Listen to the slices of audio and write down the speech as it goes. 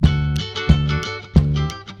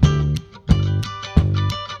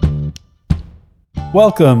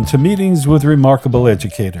Welcome to Meetings with Remarkable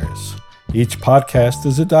Educators. Each podcast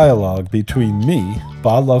is a dialogue between me,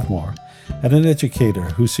 Bob Lovemore, and an educator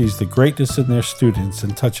who sees the greatness in their students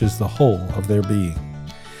and touches the whole of their being.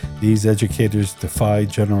 These educators defy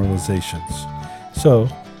generalizations. So,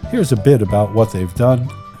 here's a bit about what they've done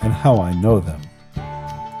and how I know them.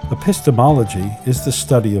 Epistemology is the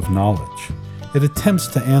study of knowledge. It attempts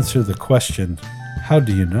to answer the question, how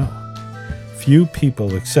do you know? Few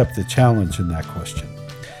people accept the challenge in that question,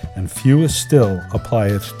 and fewest still apply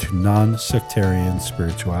it to non-sectarian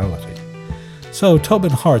spirituality. So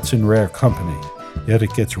Tobin Hart's in rare company, yet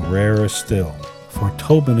it gets rarer still, for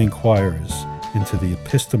Tobin inquires into the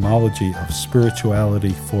epistemology of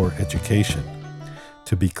spirituality for education.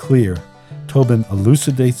 To be clear, Tobin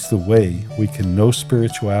elucidates the way we can know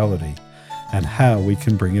spirituality and how we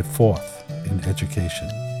can bring it forth in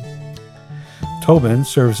education. Tobin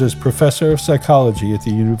serves as professor of psychology at the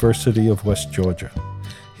University of West Georgia.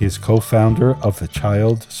 He is co-founder of the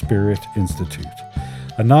Child Spirit Institute,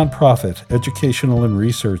 a nonprofit educational and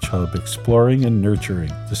research hub exploring and nurturing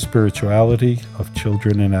the spirituality of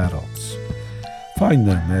children and adults. Find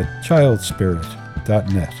them at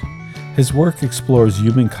childspirit.net. His work explores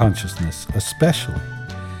human consciousness, especially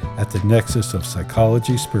at the nexus of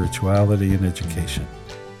psychology, spirituality, and education.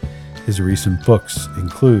 His recent books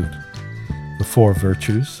include The Four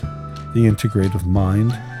Virtues, The Integrative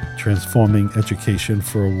Mind, Transforming Education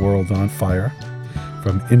for a World on Fire,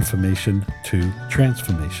 From Information to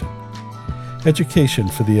Transformation, Education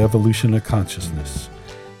for the Evolution of Consciousness,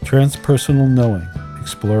 Transpersonal Knowing,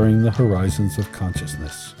 Exploring the Horizons of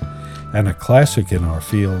Consciousness, and a classic in our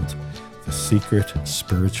field, The Secret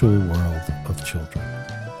Spiritual World of Children.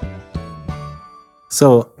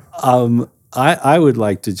 So I would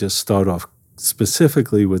like to just start off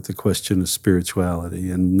specifically with the question of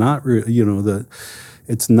spirituality, and not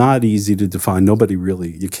it's not easy to define.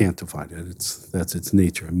 You can't define it. That's its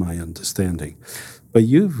nature, in my understanding. But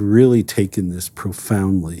you've really taken this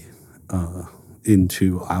profoundly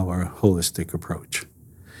into our holistic approach.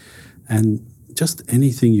 And just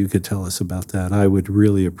anything you could tell us about that, I would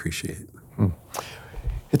really appreciate.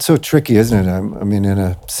 It's so tricky, isn't it? I mean, in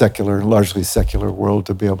a largely secular world,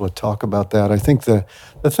 to be able to talk about that. I think the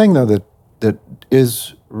thing, though, that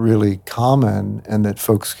is really common and that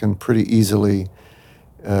folks can pretty easily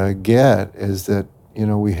get is that,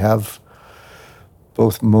 we have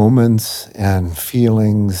both moments and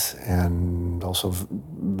feelings and also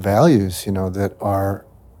values, that are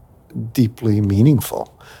deeply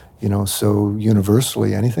meaningful. So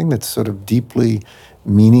universally, anything that's sort of deeply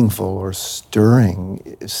meaningful or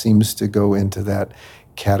stirring seems to go into that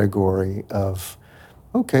category of,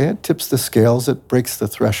 okay, it tips the scales, it breaks the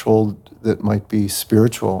threshold that might be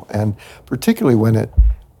spiritual. And particularly when it,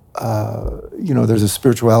 there's a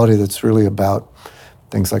spirituality that's really about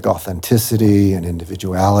things like authenticity and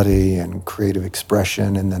individuality and creative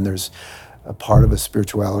expression. And then there's a part of a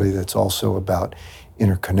spirituality that's also about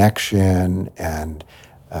interconnection and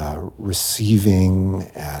receiving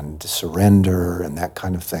and surrender and that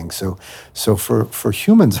kind of thing. So for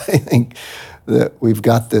humans, I think that we've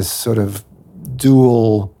got this sort of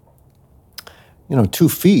dual, 2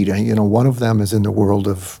 feet. One of them is in the world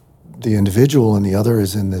of the individual and the other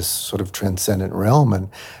is in this sort of transcendent realm. And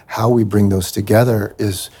how we bring those together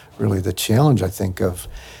is really the challenge, I think, of,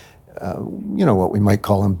 what we might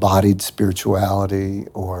call embodied spirituality,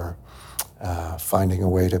 or finding a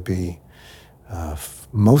way to be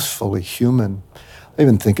most fully human. I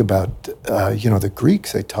even think about, the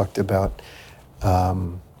Greeks. They talked about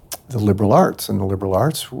the liberal arts, and the liberal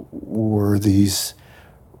arts were these,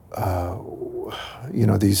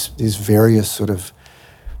 these various sort of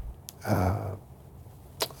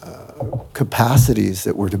capacities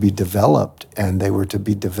that were to be developed, and they were to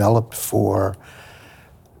be developed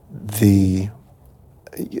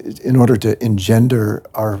in order to engender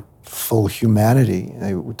our full humanity.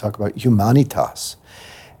 They would talk about humanitas.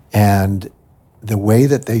 And the way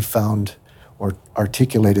that they found or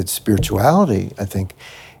articulated spirituality, I think,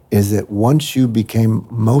 is that once you became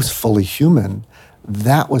most fully human,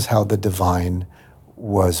 that was how the divine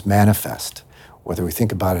was manifest. Whether we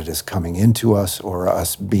think about it as coming into us or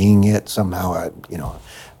us being it somehow,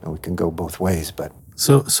 we can go both ways. But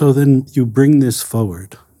so then you bring this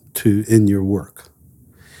forward in your work,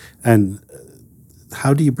 and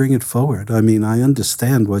how do you bring it forward? I mean, I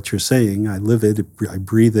understand what you're saying. I live it. I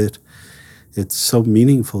breathe it. It's so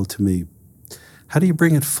meaningful to me. How do you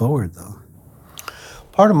bring it forward, though?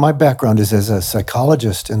 Part of my background is as a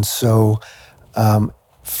psychologist, and so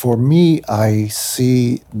for me, I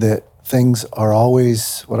see that things are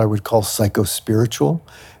always what I would call psychospiritual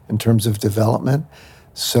in terms of development.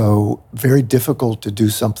 So very difficult to do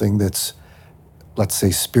something that's, let's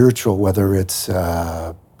say, spiritual, whether it's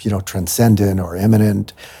transcendent or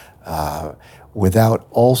immanent, without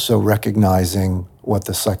also recognizing what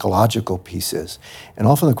the psychological piece is. And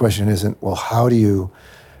often the question isn't, well, how do you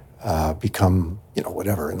become,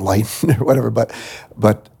 whatever, enlightened or whatever,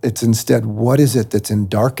 but it's instead, what is it that's in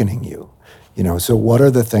darkening you? So what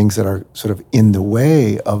are the things that are sort of in the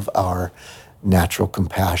way of our natural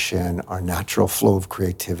compassion, our natural flow of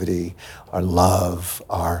creativity, our love,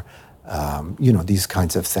 our these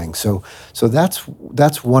kinds of things. So that's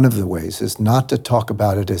one of the ways, is not to talk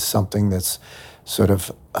about it as something that's sort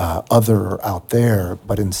of other or out there,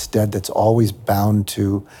 but instead that's always bound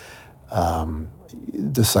to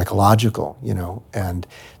the psychological, and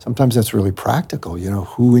sometimes that's really practical.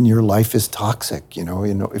 Who in your life is toxic?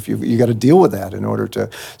 If you got to deal with that in order to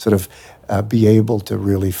sort of be able to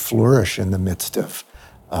really flourish in the midst of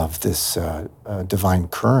this divine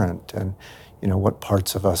current, and what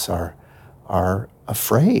parts of us are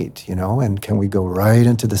afraid, and can we go right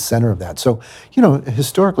into the center of that? So,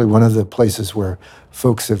 historically, one of the places where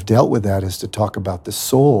folks have dealt with that is to talk about the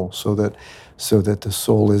soul, so that the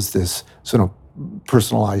soul is this sort of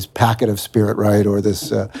personalized packet of spirit, right? Or this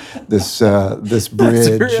bridge. That's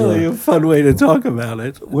really a fun way to talk about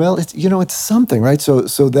it. Well, it's something, right?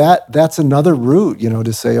 So that's another route,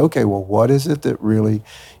 to say, okay, well, what is it that really,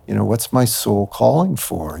 what's my soul calling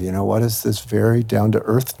for? What is this very down to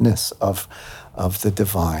earthness of the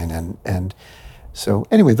divine? And so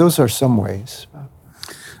anyway, those are some ways.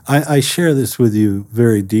 I share this with you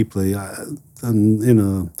very deeply, in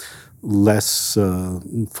a less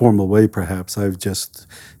formal way, perhaps.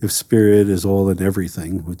 If spirit is all in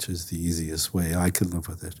everything, which is the easiest way I can live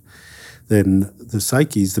with it, then the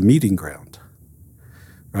psyche's the meeting ground,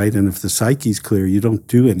 right? And if the psyche's clear, you don't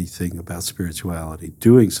do anything about spirituality.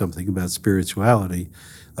 Doing something about spirituality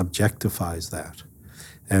objectifies that.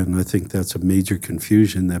 And I think that's a major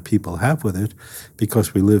confusion that people have with it,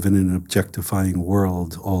 because we live in an objectifying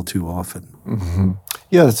world all too often. Mm-hmm.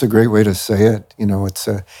 Yeah, that's a great way to say it.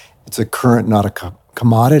 It's a current, not a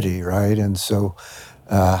commodity, right? And so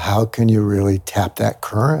how can you really tap that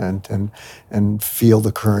current and feel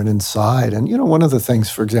the current inside? And, one of the things,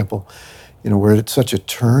 for example, we're at such a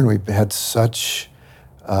turn. We've had such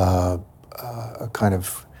a kind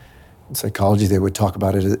of, in psychology, they would talk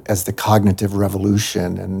about it as the cognitive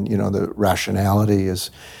revolution, and, the rationality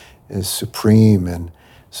is supreme and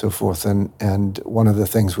so forth. And one of the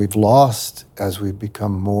things we've lost as we've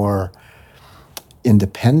become more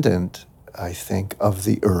independent, I think, of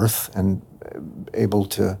the earth and able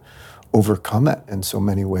to overcome it in so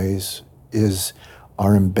many ways, is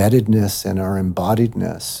our embeddedness and our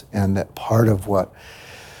embodiedness. And that part of what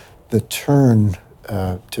the turn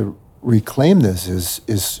to reclaim this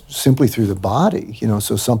is simply through the body.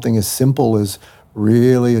 So something as simple as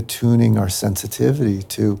really attuning our sensitivity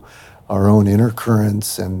to our own inner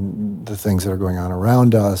currents and the things that are going on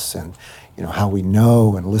around us, and how we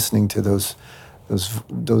know, and listening to those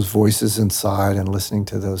voices inside, and listening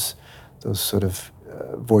to those sort of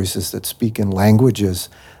voices that speak in languages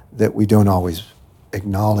that we don't always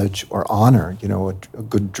acknowledge or honor. A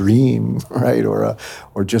good dream, right, or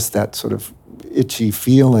just that sort of itchy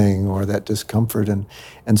feeling, or that discomfort, and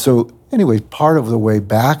so anyway, part of the way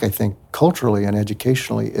back, I think, culturally and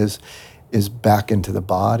educationally, is back into the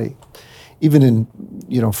body. Even in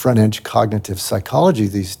front edge cognitive psychology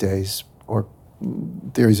these days, or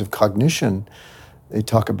theories of cognition, they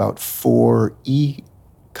talk about 4E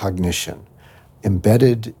cognition: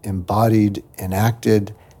 embedded, embodied,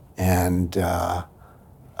 enacted, and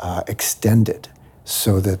extended.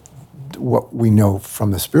 So that what we know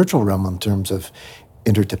from the spiritual realm in terms of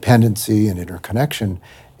interdependency and interconnection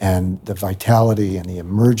and the vitality and the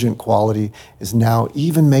emergent quality is now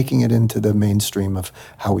even making it into the mainstream of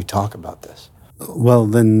how we talk about this. Well,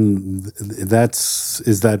 then is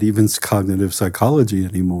that even cognitive psychology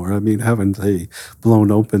anymore? I mean, haven't they blown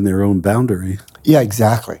open their own boundary? Yeah,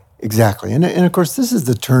 exactly. And of course, this is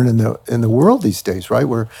the turn in the world these days, right?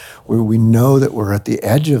 Where we know that we're at the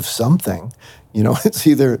edge of something. It's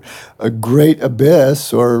either a great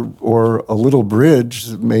abyss or a little bridge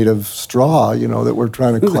made of straw, that we're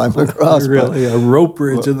trying to climb across. Really, a rope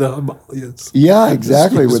bridge in the Himalayas. Yeah,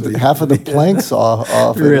 exactly, with half of the planks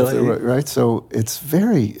off. Really? Right? So it's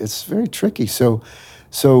very tricky. So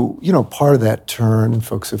part of that turn,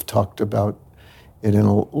 folks have talked about it in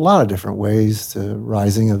a lot of different ways, the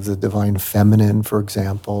rising of the divine feminine, for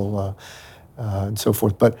example, and so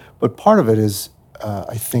forth. But part of it is,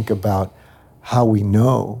 I think, about how we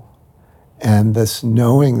know, and this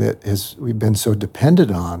knowing that we've been so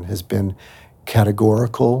dependent on has been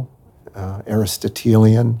categorical,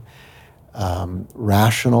 Aristotelian,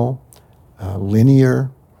 rational,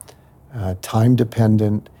 linear,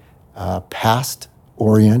 time-dependent,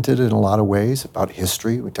 past-oriented in a lot of ways, about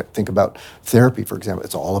history. We think about therapy, for example.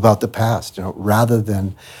 It's all about the past, rather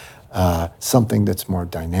than something that's more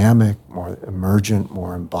dynamic, more emergent,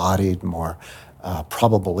 more embodied, more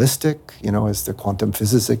probabilistic, as the quantum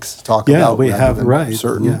physicists talk about. Yeah, we have, right.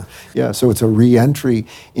 Certain. Yeah, so it's a re-entry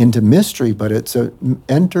into mystery, but it's a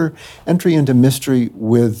entry into mystery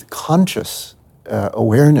with conscious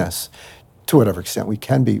awareness, to whatever extent we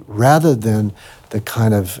can be, rather than the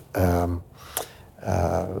kind of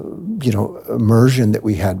immersion that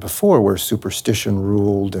we had before, where superstition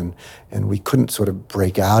ruled and we couldn't sort of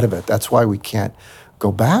break out of it. That's why we can't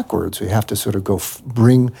go backwards. We have to sort of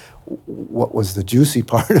bring what was the juicy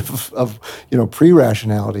part of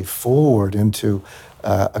pre-rationality forward into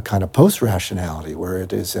a kind of post-rationality, where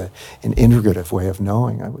it is an integrative way of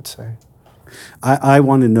knowing, I would say. I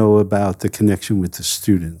want to know about the connection with the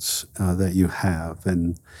students that you have,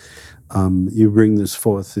 and you bring this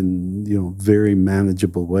forth in very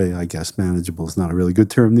manageable way. I guess manageable is not a really good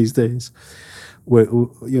term these days. We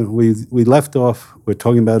left off. We're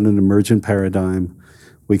talking about an emergent paradigm.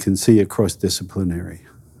 We can see it cross-disciplinary.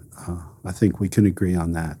 I think we can agree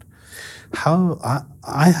on that.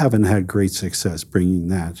 I haven't had great success bringing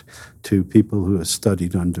that to people who have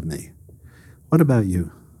studied under me. What about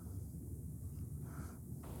you?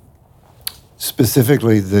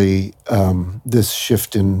 Specifically, this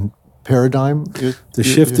shift in paradigm? The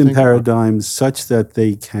shift in paradigm such that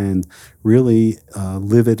they can really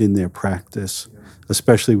live it in their practice,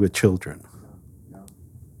 especially with children.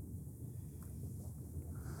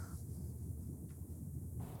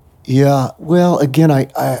 Yeah, well, again,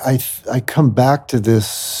 I come back to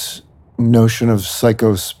this notion of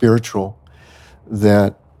psycho-spiritual,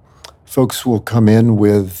 that folks will come in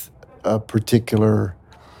with a particular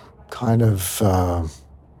kind of,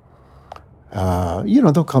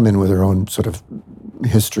 they'll come in with their own sort of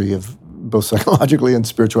history of both psychologically and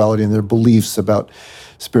spirituality, and their beliefs about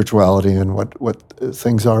spirituality and what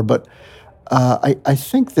things are. But I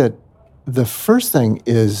think that the first thing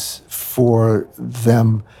is for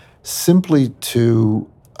them simply to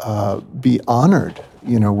be honored,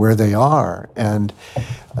 where they are. And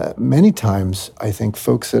many times, I think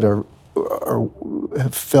folks that have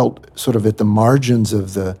felt sort of at the margins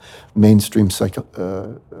of the mainstream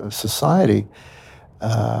society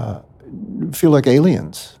feel like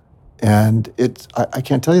aliens. And I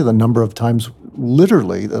can't tell you the number of times,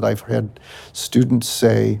 literally, that I've had students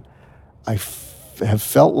say, I have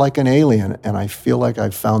felt like an alien, and I feel like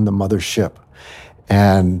I've found the mothership.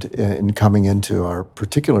 And in coming into our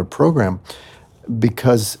particular program,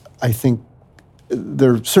 because I think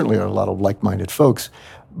there certainly are a lot of like-minded folks,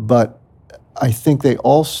 but I think they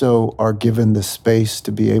also are given the space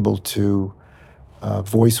to be able to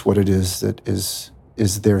voice what it is that is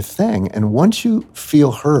their thing. And once you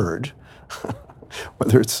feel heard,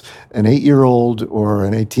 whether it's an 8-year-old or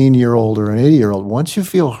an 18-year-old or an 80-year-old, once you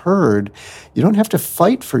feel heard, you don't have to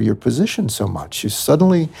fight for your position so much. You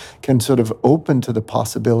suddenly can sort of open to the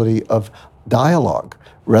possibility of dialogue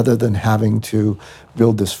rather than having to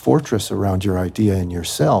build this fortress around your idea and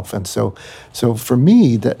yourself. And so for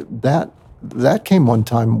me, that came one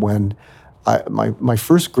time when my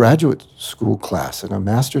first graduate school class in a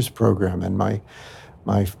master's program, and my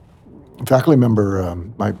faculty member,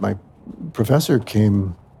 my professor I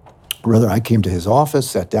came to his office,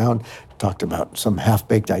 sat down, talked about some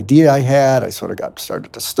half-baked idea I had. I sort of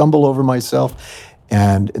started to stumble over myself.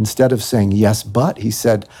 And instead of saying, yes, but, he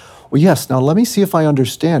said, well, yes, now let me see if I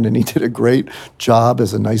understand. And he did a great job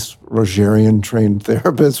as a nice Rogerian trained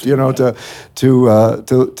therapist, to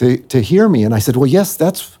hear me. And I said, well, yes,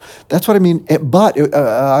 that's what I mean. But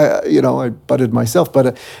I butted myself.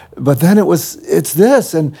 But then it's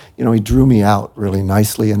this. And, he drew me out really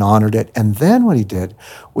nicely and honored it. And then what he did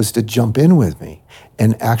was to jump in with me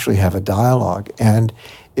and actually have a dialogue. And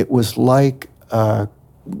it was like a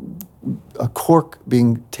cork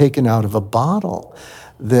being taken out of a bottle.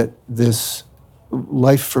 That this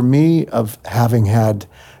life for me of having had,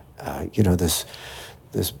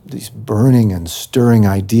 these burning and stirring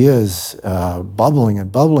ideas,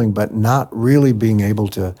 bubbling, but not really being able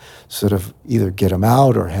to sort of either get them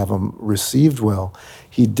out or have them received well.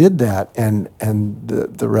 He did that, and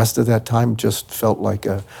the rest of that time just felt like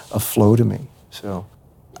a flow to me. So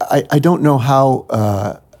I don't know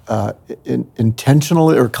how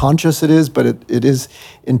intentional or conscious it is, but it is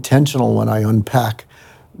intentional when I unpack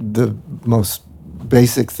the most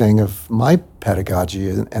basic thing of my pedagogy,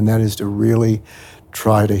 and that is to really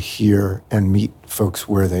try to hear and meet folks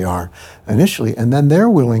where they are initially, and then they're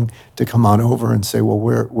willing to come on over and say, well,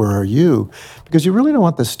 where are you? Because you really don't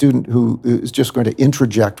want the student who is just going to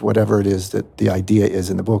introject whatever it is that the idea is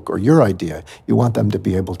in the book or your idea. You want them to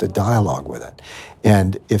be able to dialogue with it.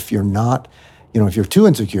 And if you're not, if you're too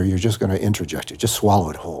insecure, you're just going to introject it, just swallow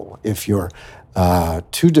it whole. If you're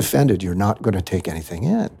too defended, you're not going to take anything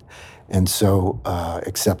in. And so,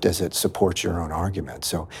 except as it supports your own argument.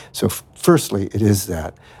 So firstly, it is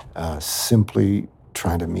that simply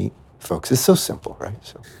trying to meet folks. It's so simple, right?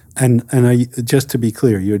 So. And just to be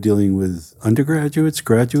clear, you're dealing with undergraduates,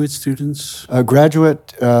 graduate students?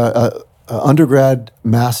 Graduate, undergrad,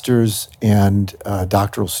 masters, and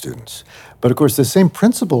doctoral students. But of course, the same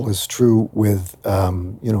principle is true with,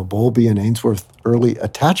 Bowlby and Ainsworth early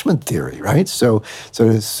attachment theory, right? So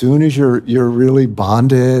as soon as you're really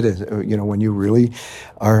bonded, when you really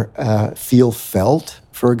are feel felt,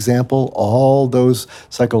 for example, all those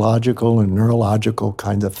psychological and neurological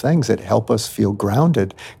kinds of things that help us feel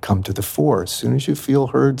grounded come to the fore. As soon as you feel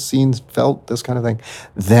heard, seen, felt, this kind of thing,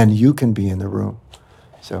 then you can be in the room.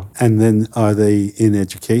 So. And then are they in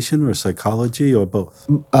education or psychology or both?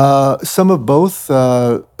 Some of both.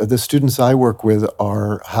 The students I work with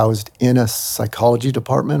are housed in a psychology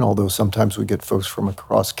department, although sometimes we get folks from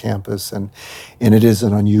across campus, and it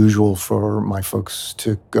isn't unusual for my folks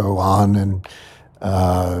to go on and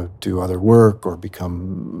do other work or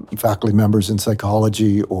become faculty members in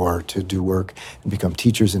psychology or to do work and become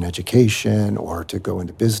teachers in education or to go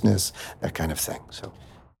into business, that kind of thing. So.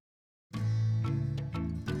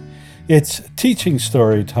 It's teaching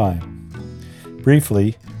story time.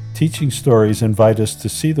 Briefly, teaching stories invite us to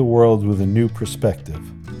see the world with a new perspective,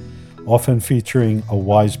 often featuring a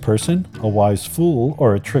wise person, a wise fool,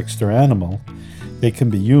 or a trickster animal. They can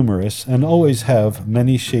be humorous and always have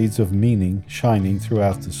many shades of meaning shining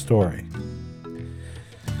throughout the story.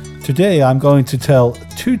 Today, I'm going to tell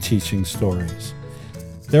 2 teaching stories.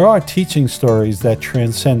 There are teaching stories that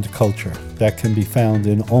transcend culture, that can be found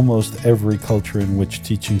in almost every culture in which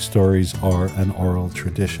teaching stories are an oral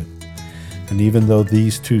tradition. And even though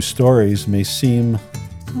these 2 stories may seem,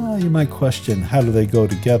 you might question, how do they go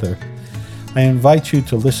together? I invite you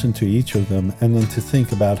to listen to each of them and then to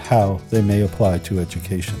think about how they may apply to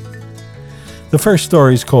education. The first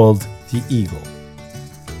story is called The Eagle.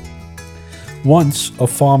 Once, a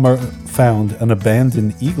farmer found an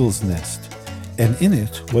abandoned eagle's nest, and in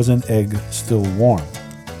it was an egg still warm.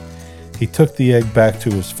 He took the egg back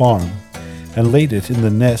to his farm and laid it in the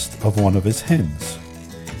nest of one of his hens.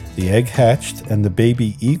 The egg hatched and the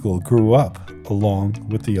baby eagle grew up along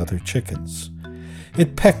with the other chickens.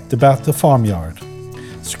 It pecked about the farmyard,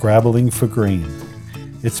 scrabbling for grain.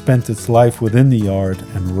 It spent its life within the yard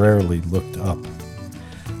and rarely looked up.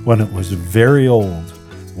 When it was very old,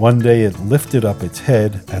 one day it lifted up its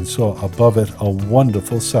head and saw above it a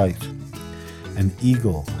wonderful sight. An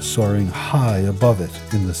eagle soaring high above it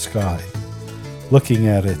in the sky. Looking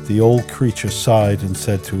at it, the old creature sighed and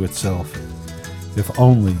said to itself, "If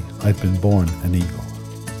only I'd been born an eagle."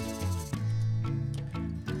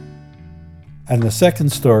 And the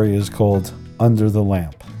second story is called Under the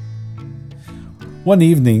Lamp. One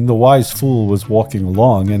evening, the wise fool was walking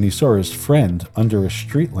along and he saw his friend under a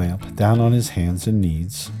street lamp down on his hands and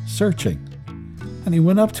knees, searching. And he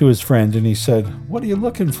went up to his friend and he said, "What are you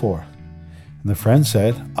looking for?" And the friend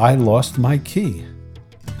said, "I lost my key."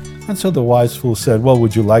 And so the wise fool said, "Well,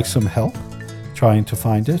 would you like some help trying to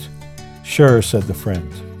find it?" "Sure," said the friend.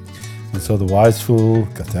 And so the wise fool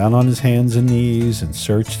got down on his hands and knees and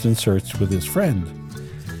searched with his friend.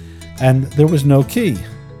 And there was no key.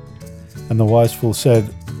 And the wise fool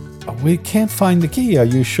said, "We can't find the key. Are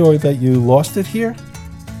you sure that you lost it here?"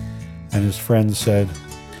 And his friend said,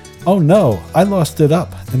 "Oh no, I lost it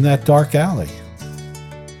up in that dark alley."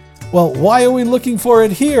 "Well, why are we looking for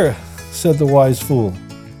it here?" said the wise fool.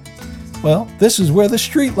 "Well, this is where the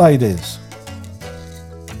street light is."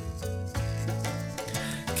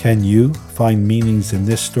 Can you find meanings in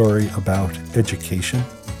this story about education?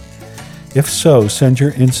 If so, send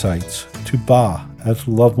your insights to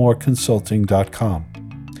ba@lovemoreconsulting.com.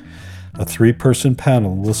 A 3-person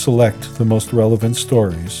panel will select the most relevant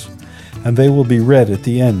stories, and they will be read at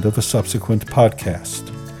the end of a subsequent podcast.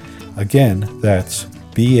 Again, that's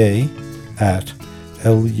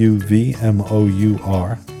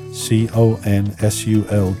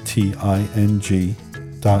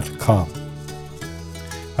ba@lovemoreconsulting.com.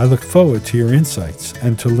 I look forward to your insights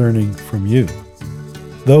and to learning from you.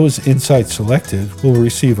 Those insights selected will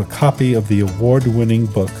receive a copy of the award-winning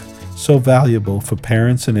book so valuable for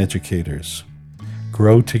parents and educators,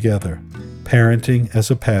 Grow Together, Parenting as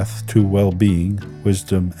a Path to Well-Being,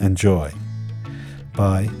 Wisdom, and Joy.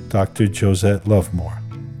 by Dr. Josette Lovemore.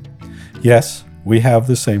 Yes, we have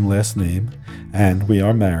the same last name, and we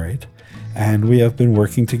are married, and we have been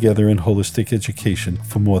working together in holistic education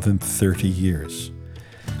for more than 30 years.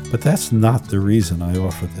 But that's not the reason I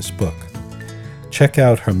offer this book. Check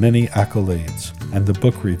out her many accolades and the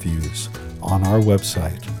book reviews on our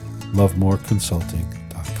website,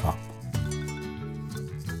 lovemoreconsulting.com.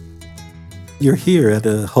 You're here at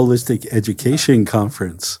a holistic education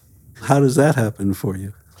conference. How does that happen for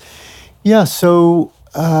you? Yeah, so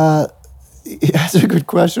that's a good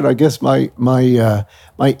question. I guess my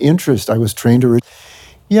interest, I was trained to.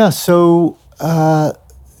 That's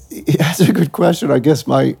a good question. I guess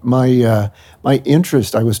my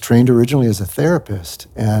interest, I was trained originally as a therapist,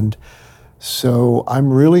 and so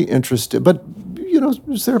I'm really interested. But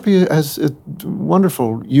therapy has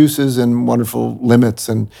wonderful uses and wonderful limits,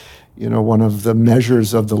 and one of the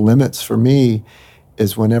measures of the limits for me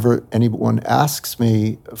is whenever anyone asks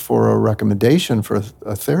me for a recommendation for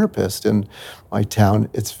a therapist in my town,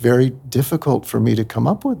 it's very difficult for me to come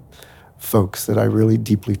up with folks that I really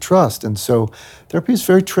deeply trust. And so therapy is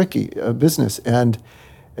very tricky business, and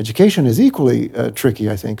education is equally tricky,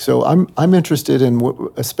 I think. So I'm interested in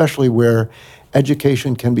especially where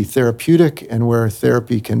education can be therapeutic and where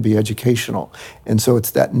therapy can be educational. And so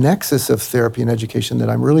it's that nexus of therapy and education that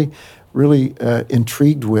I'm really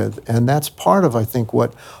intrigued with. And that's part of, I think,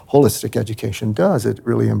 what holistic education does. It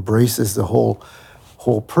really embraces the whole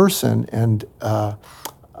person. And I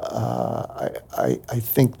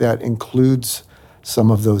think that includes some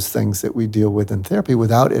of those things that we deal with in therapy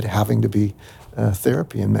without it having to be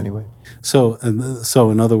therapy in many ways. So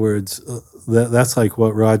in other words, that's like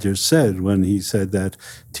what Rogers said when he said that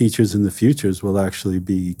teachers in the futures will actually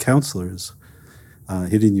be counselors.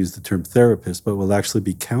 He didn't use the term therapist, but will actually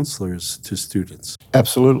be counselors to students.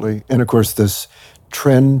 Absolutely. And of course, this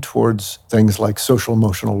trend towards things like social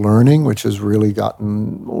emotional learning, which has really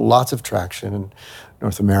gotten lots of traction in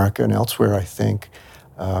North America and elsewhere, I think,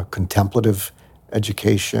 contemplative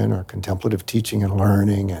education or contemplative teaching and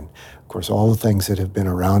learning, and of course, all the things that have been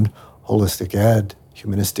around holistic ed,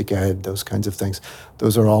 humanistic ed, those kinds of things,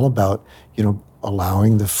 those are all about,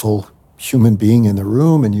 allowing the full human being in the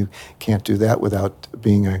room, and you can't do that without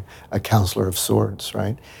being a counselor of sorts,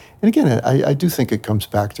 right? And again, I do think it comes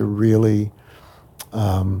back to really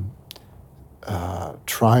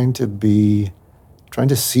trying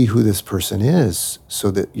to see who this person is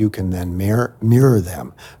so that you can then mirror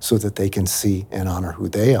them so that they can see and honor who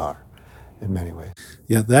they are in many ways.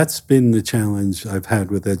 Yeah, that's been the challenge I've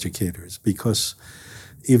had with educators, because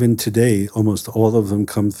even today, almost all of them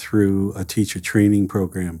come through a teacher training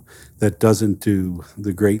program that doesn't do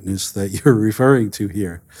the greatness that you're referring to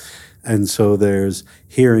here. And so there's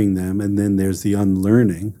hearing them, and then there's the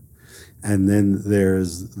unlearning, and then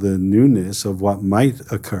there's the newness of what might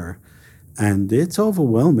occur. And it's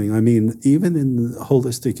overwhelming. I mean, even in the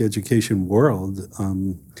holistic education world,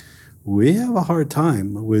 we have a hard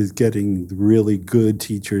time with getting really good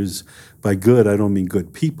teachers. By good, I don't mean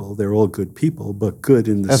good people. They're all good people, but good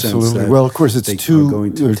in the sense that well, of course, it's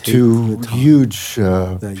two huge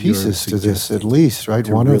pieces to this, at least, right?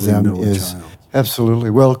 One of them is absolutely.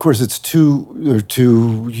 Well, of course, it's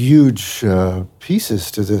two huge pieces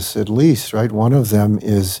to this, at least, right? One of them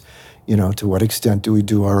is, to what extent do we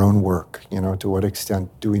do our own work? To what extent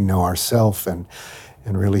do we know ourselves and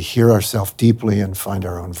really hear ourselves deeply and find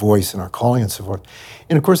our own voice and our calling and so forth.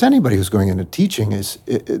 And of course, anybody who's going into teaching this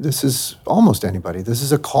is almost anybody. This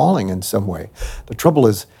is a calling in some way. The trouble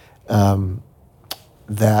is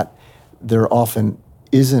that there often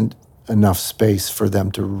isn't enough space for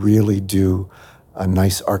them to really do a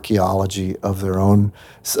nice archaeology of their own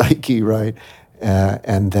psyche, right?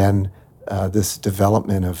 And then this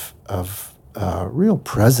development of real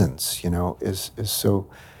presence, is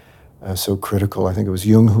so critical. I think it was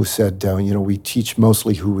Jung who said, we teach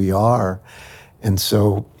mostly who we are. And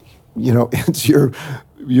so, it's your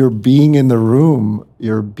being in the room,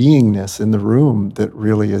 your beingness in the room that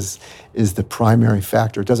really is the primary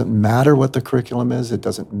factor. It doesn't matter what the curriculum is. It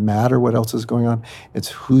doesn't matter what else is going on. It's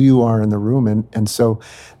who you are in the room. And so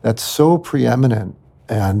that's so preeminent,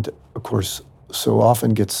 and of course, so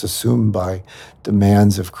often gets assumed by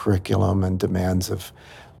demands of curriculum and demands of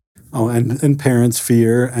and parents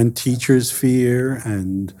fear, and teachers fear,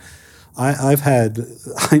 and I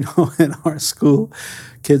know in our school,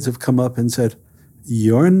 kids have come up and said,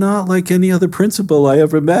 "You're not like any other principal I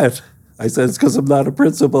ever met." I said, "It's because I'm not a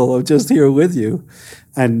principal. I'm just here with you."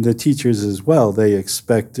 And the teachers as well, they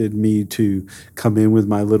expected me to come in with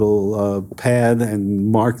my little pad and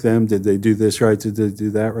mark them. Did they do this right? Did they do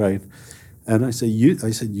that right? And I said,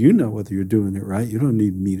 you know whether you're doing it right. You don't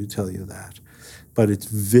need me to tell you that. but it's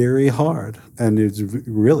very hard, and it's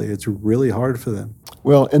really hard for them.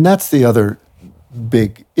 Well, and that's the other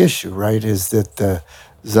big issue, right? Is that the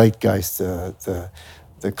zeitgeist, the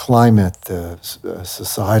climate, the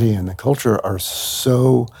society, and the culture are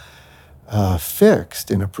so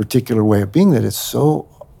fixed in a particular way of being that it's so,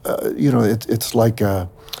 it's like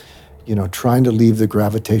trying to leave the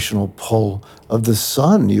gravitational pull of the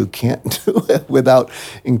sun. You can't do it without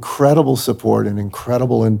incredible support and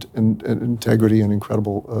incredible integrity and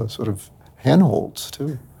incredible sort of handholds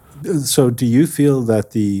too. So do you feel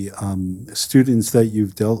that the students that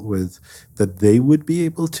you've dealt with, that they would be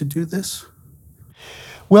able to do this?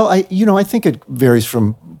 Well, I think it varies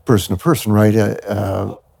from person to person, right?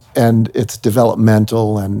 And it's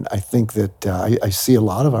developmental, and I think that I see a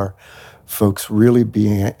lot of our folks really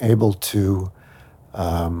being able to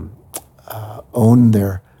own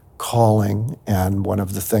their calling. And one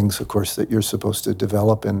of the things, of course, that you're supposed to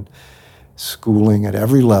develop in schooling at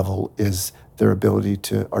every level is their ability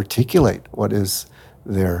to articulate what is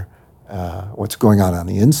their what's going on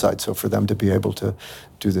the inside. So for them to be able to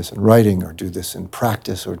do this in writing, or do this in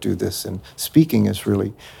practice, or do this in speaking is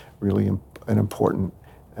really, really an important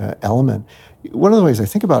element. One of the ways I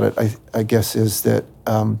think about it, I guess, is that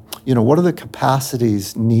what are the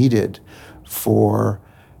capacities needed for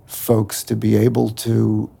folks to be able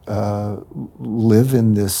to live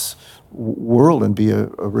in this world and be a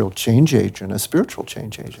real change agent, a spiritual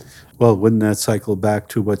change agent? Well, wouldn't that cycle back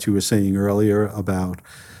to what you were saying earlier about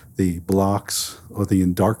the blocks or the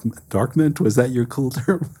endarkment? Was that your cool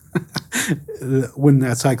term? Wouldn't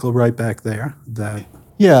that cycle right back there?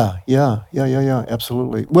 Yeah,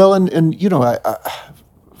 absolutely. Well, and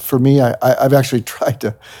for me, I've actually tried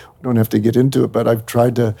to, we don't have to get into it, but I've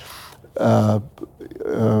tried to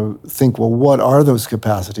think, well, what are those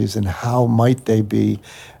capacities, and how might they be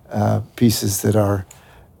pieces that are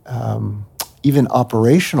even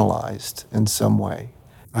operationalized in some way?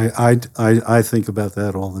 I think about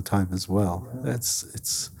that all the time as well.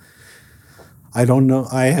 I don't know.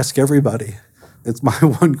 I ask everybody. It's my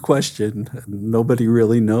one question. Nobody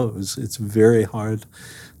really knows. It's very hard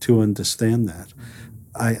to understand that.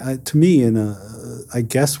 To me, I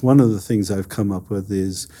guess one of the things I've come up with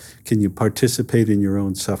is, can you participate in your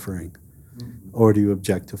own suffering, or do you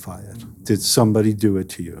objectify it? Did somebody do it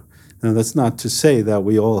to you? Now, that's not to say that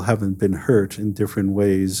we all haven't been hurt in different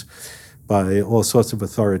ways by all sorts of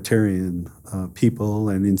authoritarian people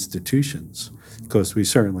and institutions, because we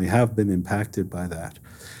certainly have been impacted by that.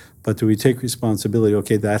 But do we take responsibility?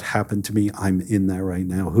 Okay, that happened to me. I'm in that right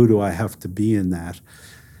now. Who do I have to be in that?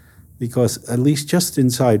 Because at least just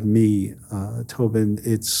inside me, Tobin,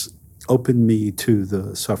 it's opened me to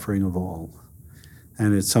the suffering of all.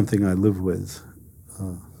 And it's something I live with.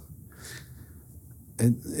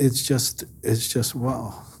 And it's just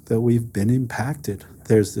wow, that we've been impacted.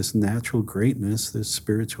 There's this natural greatness, this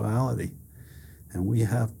spirituality, and we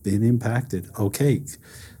have been impacted. Okay,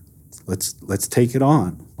 let's take it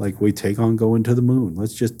on, like we take on going to the moon.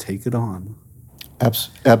 Let's just take it on.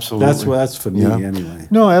 Absolutely. That's for me, anyway.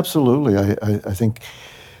 No, absolutely. I think,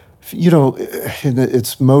 in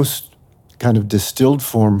its most kind of distilled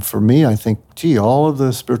form for me, I think, all of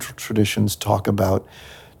the spiritual traditions talk about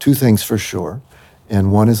two things for sure.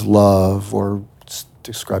 And one is love, or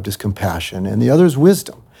described as compassion, and the other is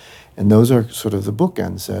wisdom. And those are sort of the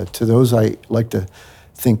bookends. To those, I like to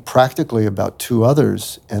think practically about two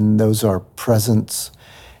others, and those are presence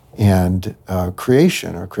and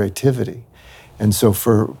creation, or creativity. And so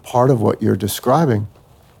for part of what you're describing,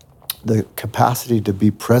 the capacity to be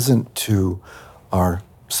present to our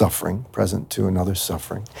suffering, present to another's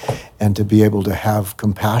suffering, and to be able to have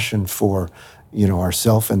compassion for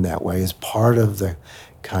ourself in that way is part of the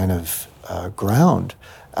kind of ground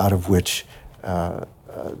out of which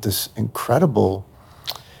this incredible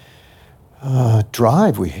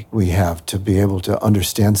drive we have to be able to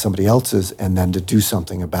understand somebody else's, and then to do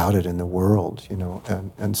something about it in the world,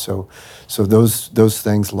 and so those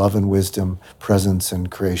things, love and wisdom, presence and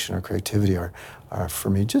creation or creativity, are for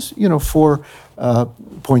me just 4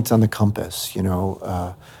 points on the compass,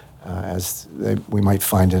 as we might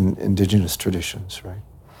find in indigenous traditions, right?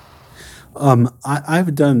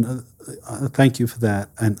 I've done, thank you for that,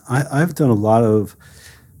 and I've done a lot of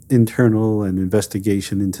internal and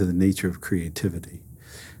investigation into the nature of creativity.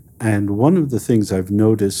 And one of the things I've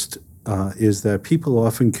noticed is that people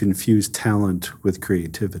often confuse talent with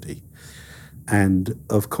creativity. And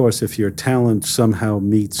of course, if your talent somehow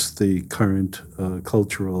meets the current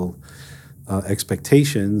cultural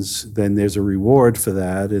expectations, then there's a reward for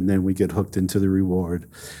that, and then we get hooked into the reward,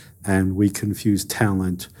 and we confuse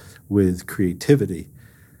talent with creativity.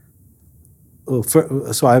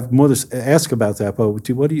 So I have more to ask about that, but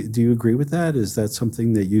do you agree with that? Is that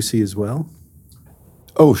something that you see as well?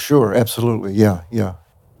 Oh, sure, absolutely, yeah, yeah.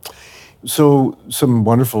 So some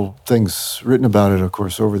wonderful things written about it, of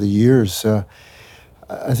course, over the years.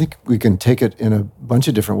 I think we can take it in a bunch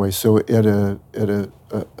of different ways. So, at a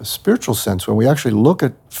spiritual sense, when we actually look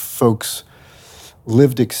at folks'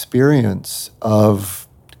 lived experience of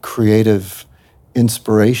creative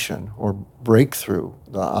inspiration or breakthrough,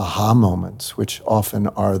 the aha moments, which often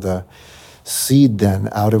are the seed then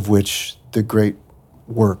out of which the great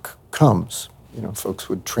work comes. Folks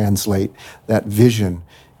would translate that vision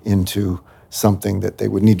into something that they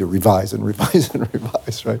would need to revise and revise and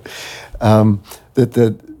revise, right? That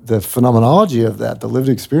the phenomenology of that, the lived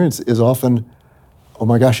experience, is often, oh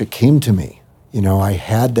my gosh, it came to me. I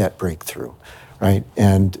had that breakthrough, right?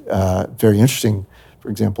 And very interesting, for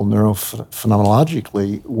example,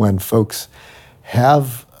 neurophenomenologically, when folks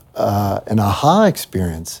have an aha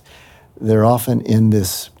experience, they're often in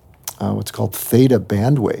this what's called theta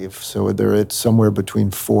bandwave. So it's somewhere between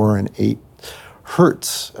 4 and 8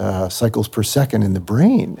 hertz cycles per second in the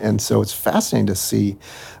brain. And so it's fascinating to see,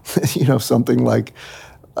 something like,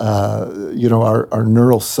 our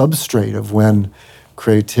neural substrate of when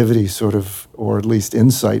creativity sort of, or at least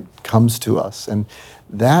insight, comes to us. And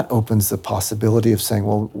that opens the possibility of saying,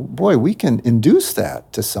 well, boy, we can induce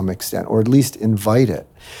that to some extent, or at least invite it.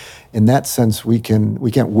 In that sense, we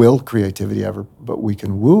can't will creativity ever, but we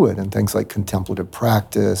can woo it, and things like contemplative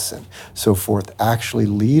practice and so forth actually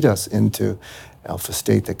lead us into alpha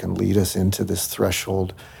state that can lead us into this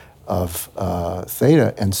threshold of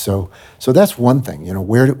theta. And so that's one thing.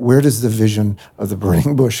 Where does the vision of the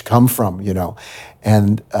burning bush come from?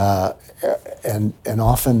 And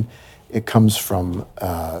often it comes from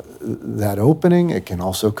that opening. It can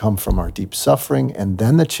also come from our deep suffering. And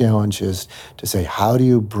then the challenge is to say, how do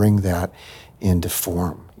you bring that into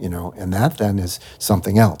form? And that then is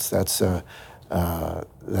something else. That's an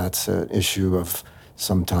issue of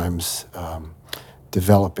sometimes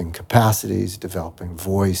developing capacities, developing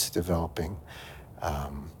voice, developing,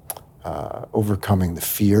 overcoming the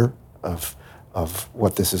fear of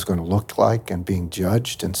what this is going to look like and being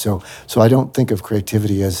judged. And so I don't think of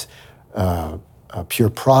creativity as a pure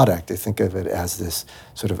product. I think of it as this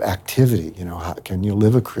sort of activity. How can you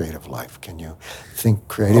live a creative life? Can you think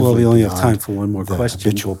creatively? Well, we only have time for one more the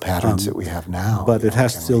question. Habitual patterns that we have now. But it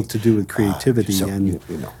has still to do with creativity.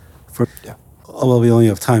 Well, we only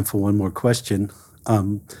have time for one more question.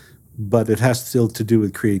 But it has still to do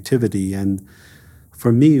with creativity. And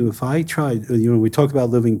for me, if I tried, we talk about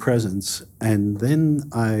living presence, and then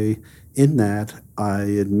I admit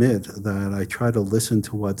that I try to listen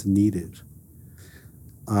to what's needed.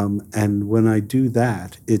 And when I do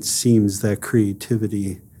that, it seems that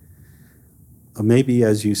creativity, maybe,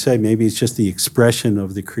 as you say, maybe it's just the expression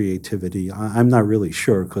of the creativity. I'm not really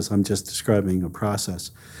sure, because I'm just describing a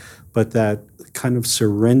process. But that kind of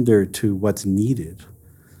surrender to what's needed.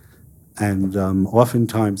 And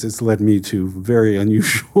oftentimes it's led me to very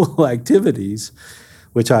unusual activities,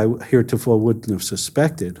 which I heretofore wouldn't have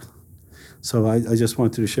suspected. So I just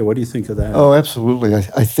wanted to share. What do you think of that? Oh, absolutely.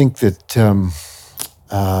 I think that,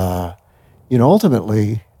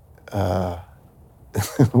 ultimately,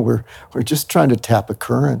 we're just trying to tap a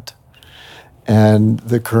current. And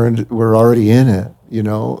the current, we're already in it,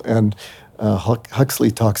 and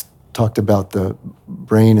Huxley talked about the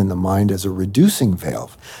brain and the mind as a reducing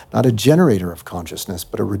valve, not a generator of consciousness,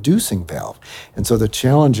 but a reducing valve. And so the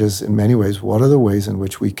challenge is, in many ways, what are the ways in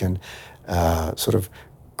which we can sort of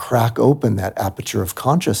crack open that aperture of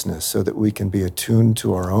consciousness so that we can be attuned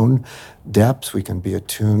to our own depths, we can be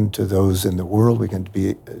attuned to those in the world, we can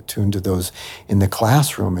be attuned to those in the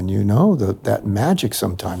classroom. And that magic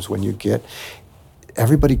sometimes when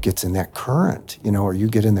everybody gets in that current, or you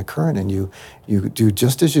get in the current and you do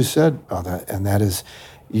just as you said, and that is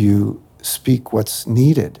you speak what's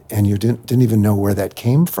needed, and you didn't even know where that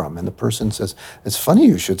came from. And the person says, it's funny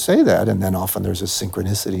you should say that. And then often there's a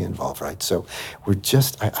synchronicity involved, right? So we're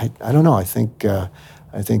just, I don't know, I think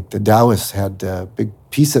the Taoists had a big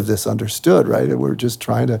piece of this understood, right? And we're just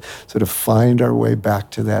trying to sort of find our way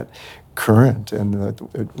back to that current, and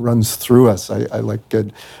it runs through us. I like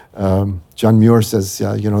good. John Muir says,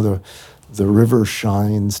 the river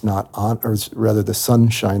shines not on, or rather, the sun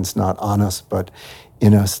shines not on us, but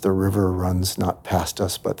in us. The river runs not past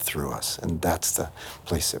us, but through us, and that's the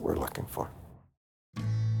place that we're looking for.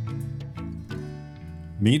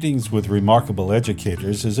 Meetings with Remarkable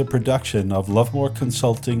Educators is a production of Lovemore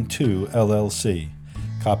Consulting 2, LLC.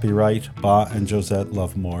 Copyright Ba and Josette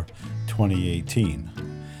Lovemore, 2018.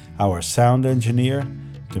 Our sound engineer,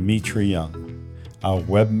 Dimitri Young. Our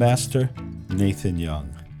webmaster, Nathan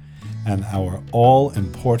Young, and our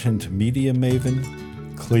all-important media maven,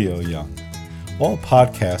 Cleo Young. All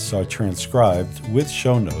podcasts are transcribed with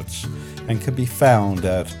show notes and can be found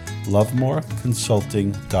at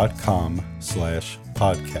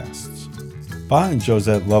lovemoreconsulting.com/podcasts. Ba and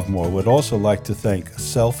Josette Lovemore would also like to thank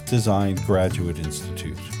Self-Design Graduate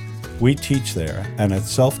Institute. We teach there, and at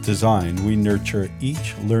Self-Design we nurture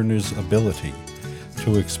each learner's ability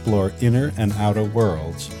to explore inner and outer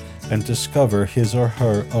worlds and discover his or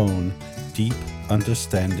her own deep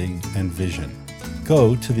understanding and vision.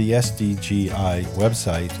 Go to the SDGI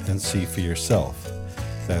website and see for yourself.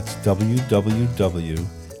 That's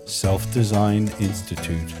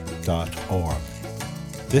www.selfdesigninstitute.org.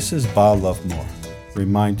 This is Ba Lovemore,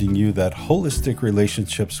 reminding you that holistic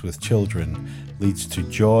relationships with children leads to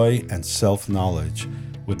joy and self-knowledge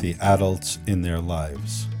with the adults in their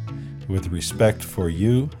lives. With respect for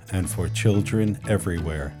you and for children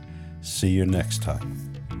everywhere. See you next time.